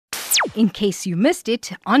in case you missed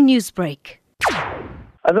it on Newsbreak.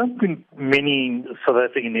 I don't think many South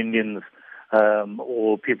African Indians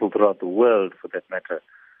or people throughout the world, for that matter,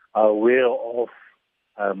 are aware of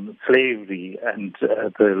slavery and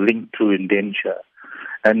the link to indenture.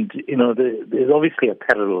 And, there's obviously a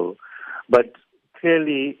parallel, but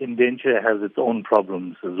clearly indenture has its own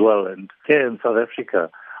problems as well. And here in South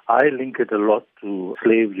Africa, I link it a lot to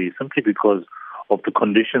slavery simply because of the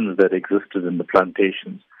conditions that existed in the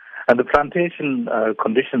plantations. And the plantation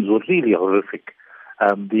conditions were really horrific.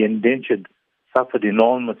 The indentured suffered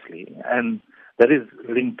enormously, and that is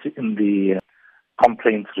linked in the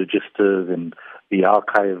complaints registers and the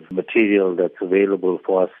archive material that's available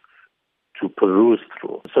for us to peruse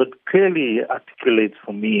through. So it clearly articulates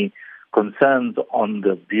for me concerns on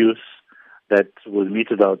the abuse that was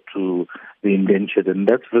meted out to the indentured, and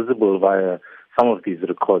that's visible via some of these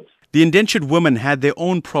records. The indentured women had their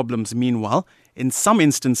own problems meanwhile, in some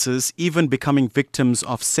instances even becoming victims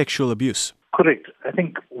of sexual abuse. Correct. I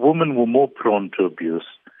think women were more prone to abuse.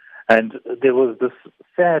 And there was this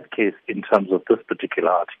sad case in terms of this particular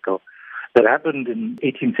article that happened in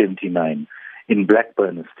 1879 in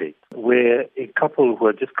Blackburn Estate, where a couple who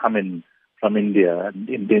had just come in from India and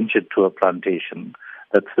indentured to a plantation,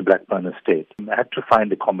 that's the Blackburn Estate, had to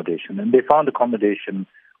find accommodation. And they found accommodation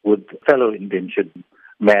with a fellow indentured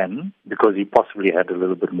man because he possibly had a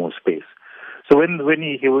little bit more space. So when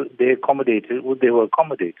they were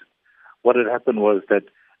accommodated, what had happened was that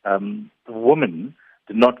the woman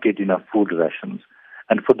did not get enough food rations.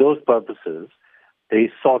 And for those purposes, they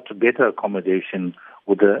sought better accommodation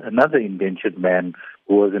with another indentured man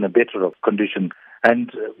who was in a better condition.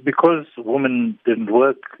 And because women didn't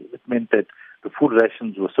work, it meant that the food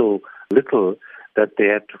rations were so little that they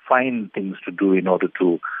had to find things to do in order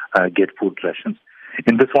to get food rations.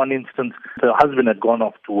 In this one instance, the husband had gone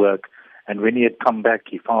off to work, and when he had come back,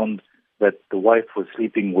 he found that the wife was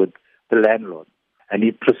sleeping with the landlord, and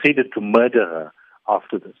he proceeded to murder her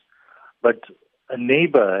after this. But a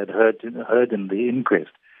neighbor had heard in the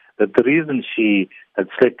inquest that the reason she had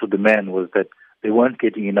slept with the man was that they weren't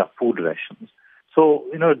getting enough food rations. So,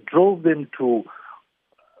 it drove them to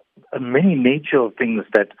many nature of things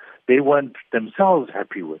that they weren't themselves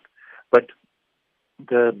happy with. But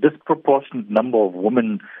the disproportionate number of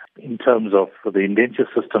women in terms of the indenture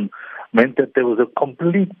system meant that there was a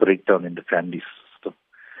complete breakdown in the family system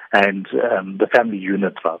and the family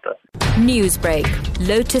unit, rather. Newsbreak,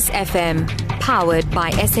 Lotus FM, powered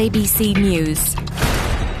by SABC News.